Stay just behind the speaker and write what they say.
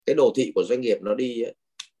cái đồ thị của doanh nghiệp nó đi ấy,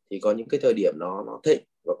 thì có những cái thời điểm nó thịnh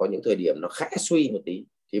và có những thời điểm nó khẽ suy một tí,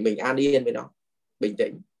 thì mình an yên với nó, bình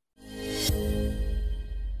tĩnh.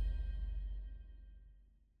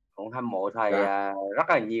 Cũng hâm mộ thầy rất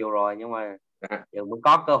là nhiều rồi, nhưng mà giờ mới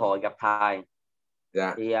có cơ hội gặp thầy.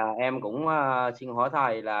 Thì em cũng xin hỏi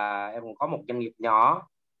thầy là em cũng có một doanh nghiệp nhỏ,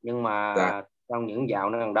 nhưng mà trong những dạo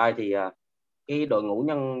gần đây thì cái đội ngũ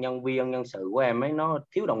nhân viên nhân sự của em ấy nó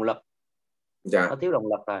thiếu động lực. Nó thiếu động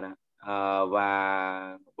lực rồi nè.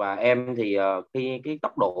 Và em thì khi cái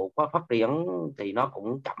tốc độ phát triển thì nó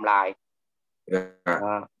cũng chậm lại.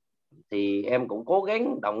 Thì em cũng cố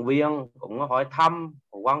gắng động viên, cũng hỏi thăm,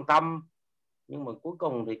 cũng quan tâm, nhưng mà cuối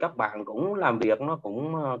cùng thì các bạn cũng làm việc nó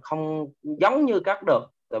cũng không giống như các đợt.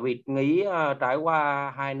 Tại vì nghĩ trải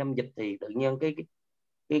qua 2 năm dịch thì tự nhiên cái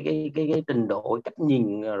trình độ, cách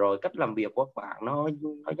nhìn rồi cách làm việc của các bạn nó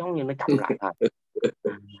giống như nó chậm lại thôi.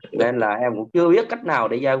 Nên là em cũng chưa biết cách nào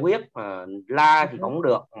để giải quyết. La thì cũng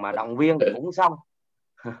được, mà động viên thì cũng xong.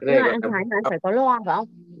 Nhưng mà anh phải có loa phải không?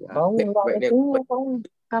 Có cái tiếng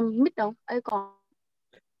cầm mic đâu ấy còn.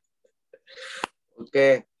 Ok.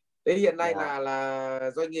 Thế hiện nay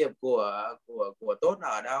là doanh nghiệp của Tốt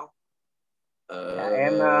ở đâu?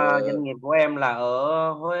 Em doanh nghiệp của em là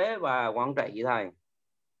ở Huế và Quảng Trị thầy.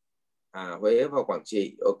 Huế và Quảng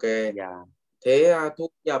Trị. Ok. Thế thu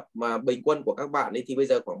nhập mà bình quân của các bạn ấy thì bây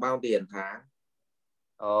giờ khoảng bao tiền tháng?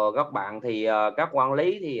 Các bạn thì các quản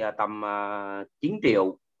lý thì tầm 9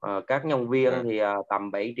 triệu, các nhân viên thì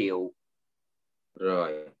tầm 7 triệu.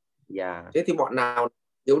 Rồi. Thế thì bọn nào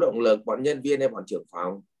thiếu động lực, bọn nhân viên hay bọn trưởng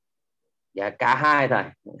phòng? Dạ cả hai thầy.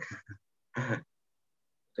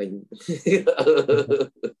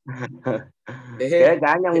 Kể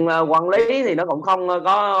cả quản lý thì nó cũng không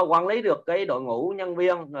có quản lý được cái đội ngũ nhân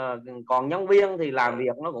viên, còn nhân viên thì làm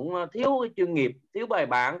việc nó cũng thiếu chuyên nghiệp, thiếu bài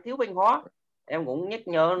bản, thiếu văn hóa. Em cũng nhắc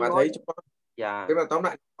nhở mà thấy tức là tóm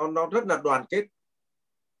lại nó rất là đoàn kết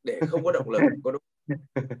để không có động lực. Có đúng?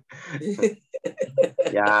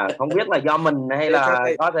 Không biết là do mình hay là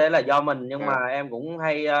có thể là do mình, nhưng mà em cũng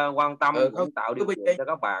hay quan tâm, cũng tạo điều kiện cho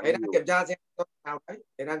các bạn. Thầy đang kiểm tra xem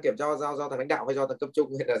thầy đang kiểm tra do thằng lãnh đạo hay do thằng cấp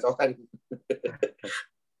trung hay là do thằng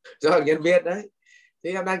nhân viên đấy.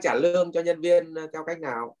 Thế em đang trả lương cho nhân viên theo cách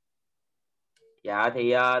nào?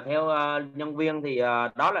 Thì theo nhân viên thì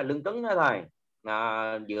đó là lương cứng đó thầy.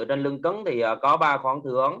 Dựa trên lương cứng thì có 3 khoản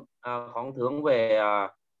thưởng. Khoản thưởng về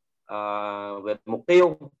về mục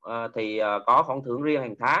tiêu, thì có khoản thưởng riêng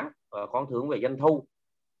hàng tháng, khoản thưởng về doanh thu.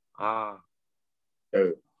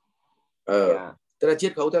 Tức là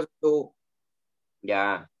chiết khấu theo doanh thu.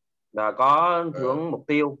 Và có thưởng mục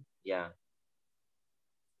tiêu.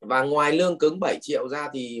 Và ngoài lương cứng 7 triệu ra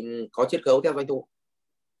thì có chiết khấu theo doanh thu.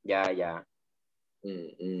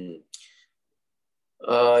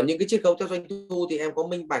 Những cái chiết khấu theo doanh thu thì em có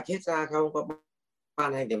minh bạch hết ra không? Có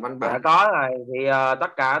ban hành thành văn bản? Có rồi. Thì tất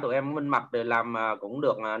cả tụi em minh bạch để làm cũng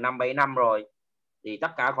được 5-7 năm rồi. Thì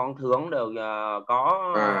tất cả khoản thưởng đều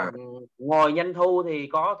có ngoài doanh thu thì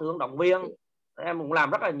có thưởng động viên. Em cũng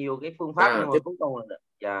làm rất là nhiều cái phương pháp, nhưng mà cuối cùng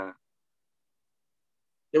là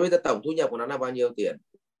thế bây giờ tổng thu nhập của nó là bao nhiêu tiền?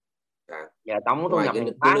 Tổng thu nhập một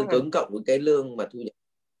cái tháng lương cứng cộng với cái lương mà thu nhập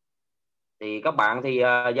thì các bạn thì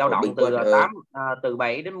dao động từ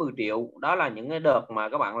 7 đến 10 triệu. Đó là những cái đợt mà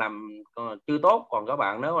các bạn làm chưa tốt. Còn các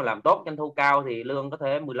bạn nếu mà làm tốt, doanh thu cao thì lương có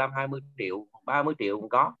thể 15-20 triệu, 30 triệu cũng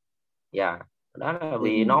có. Đó là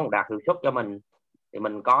vì nó đạt hiệu suất cho mình, thì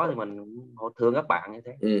mình có thì mình thương các bạn như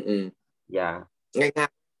thế. Ngành hàng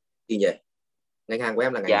gì nhỉ? Ngành hàng của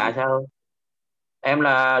em là ngành gì? Sao? Em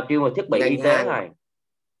là chuyên về thiết bị y tế này.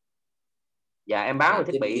 Em bán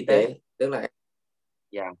về thiết bị y tế. Tức là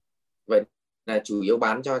vậy là chủ yếu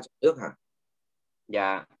bán cho nước hả?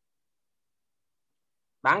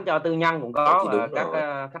 Bán cho tư nhân cũng có, và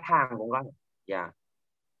các khách hàng cũng có.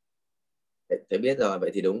 Thế biết rồi,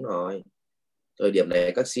 vậy thì đúng rồi. Thời điểm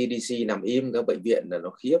này các CDC nằm im, các bệnh viện là nó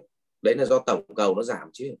khiếp. Đấy là do tổng cầu nó giảm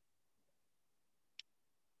chứ.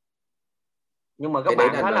 Nhưng mà các bạn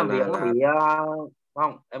thấy làm việc nó bị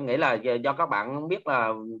không? Em nghĩ là do các bạn không biết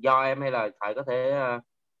là do em, hay là thầy có thể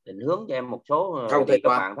định hướng cho em một số thì các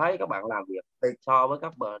bạn thấy các bạn làm việc so với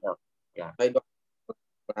các đợt.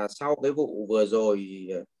 Là sau cái vụ vừa rồi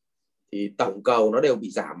thì tổng cầu nó đều bị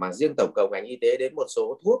giảm, mà riêng tổng cầu ngành y tế đến một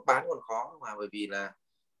số thuốc bán còn khó, mà bởi vì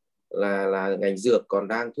là ngành dược còn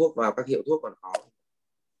đang thuốc vào các hiệu thuốc còn khó.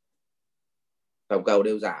 Tổng cầu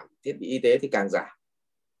đều giảm, thiết bị y tế thì càng giảm.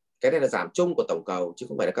 Cái này là giảm chung của tổng cầu, chứ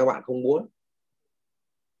không phải là các bạn không muốn.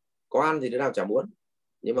 Có ăn thì đứa nào chả muốn,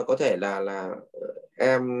 nhưng mà có thể là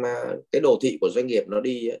em cái đồ thị của doanh nghiệp nó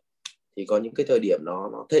đi ấy, thì có những cái thời điểm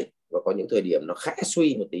nó thịnh và có những thời điểm nó khẽ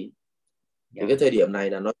suy một tí. Thì cái thời điểm này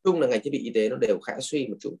là nói chung là ngành thiết bị y tế nó đều khá suy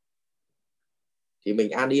một chút, thì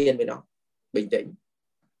mình an yên với nó, bình tĩnh,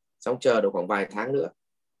 xong chờ được khoảng vài tháng nữa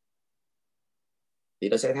thì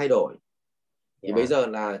nó sẽ thay đổi. Thì bây giờ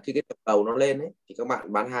là khi cái tổng cầu nó lên ấy, thì các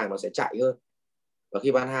bạn bán hàng nó sẽ chạy hơn, và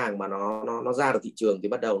khi bán hàng mà nó ra được thị trường thì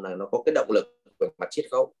bắt đầu là nó có cái động lực về mặt chiết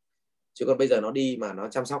khấu. Chứ còn bây giờ nó đi mà nó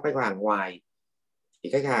chăm sóc khách hàng hoài thì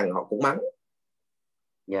khách hàng họ cũng mắng.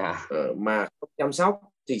 Mà không chăm sóc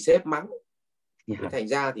thì sếp mắng. Thành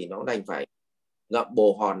ra thì nó đành phải ngậm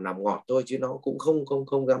bồ hòn nằm ngọt thôi, chứ nó cũng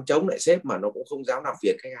không dám chống lại sếp, mà nó cũng không dám làm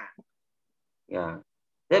phiền khách hàng.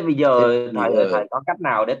 Thế bây giờ thầy có cách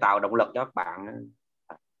nào để tạo động lực cho các bạn?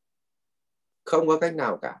 Không có cách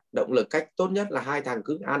nào cả. Động lực cách tốt nhất là hai thằng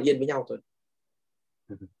cứ an yên với nhau thôi.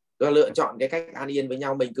 Và lựa chọn cái cách an yên với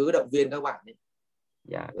nhau, mình cứ động viên các bạn ấy.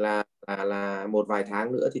 Là một vài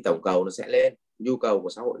tháng nữa thì tổng cầu nó sẽ lên, nhu cầu của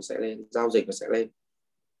xã hội sẽ lên, giao dịch nó sẽ lên.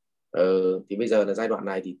 Thì bây giờ là giai đoạn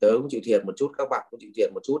này thì tớ cũng chịu thiệt một chút, các bạn cũng chịu thiệt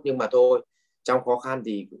một chút, nhưng mà thôi, trong khó khăn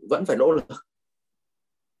thì vẫn phải nỗ lực.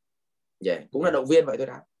 Cũng là động viên vậy thôi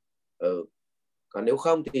đã. Còn nếu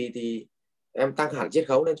không thì em tăng hẳn chiết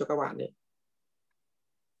khấu lên cho các bạn đấy.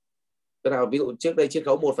 Tức là ví dụ trước đây chiết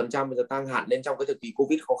khấu 1%, bây giờ tăng hẳn lên trong cái thời kỳ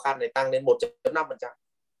Covid khó khăn này, tăng lên 1.5%.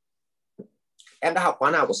 Em đã học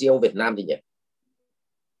khóa nào của CEO Việt Nam thì nhỉ?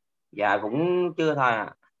 Dạ cũng chưa thầy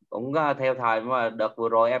ạ. Cũng theo thầy mà đợt vừa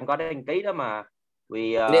rồi em có đăng ký đó mà.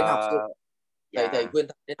 Vì nên học thầy khuyên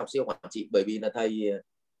thầy nên học siêu quản trị, bởi vì là thầy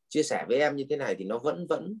chia sẻ với em như thế này thì nó vẫn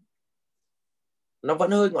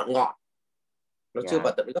hơi ngọn, nó chưa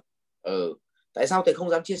vào tận gốc. Tại sao thầy không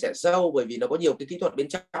dám chia sẻ sâu? Bởi vì nó có nhiều cái kỹ thuật bên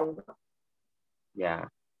trong.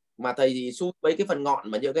 Mà thầy thì xui mấy cái phần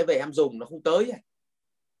ngọn, mà những cái về em dùng nó không tới.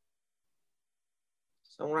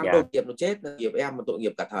 Xong làm đồng nghiệp nó chết, nghiệp em mà tội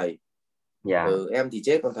nghiệp cả thầy. Em thì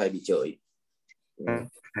chết còn thầy bị chửi.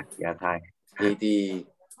 Thầy.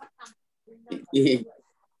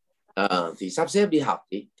 Thì sắp xếp đi học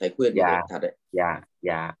thì thầy khuyên như thế thật đấy.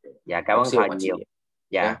 Cảm ơn thầy nhiều.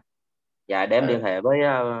 Để em liên hệ với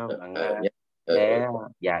bạn để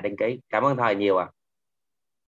đăng ký. Cảm ơn thầy nhiều ạ.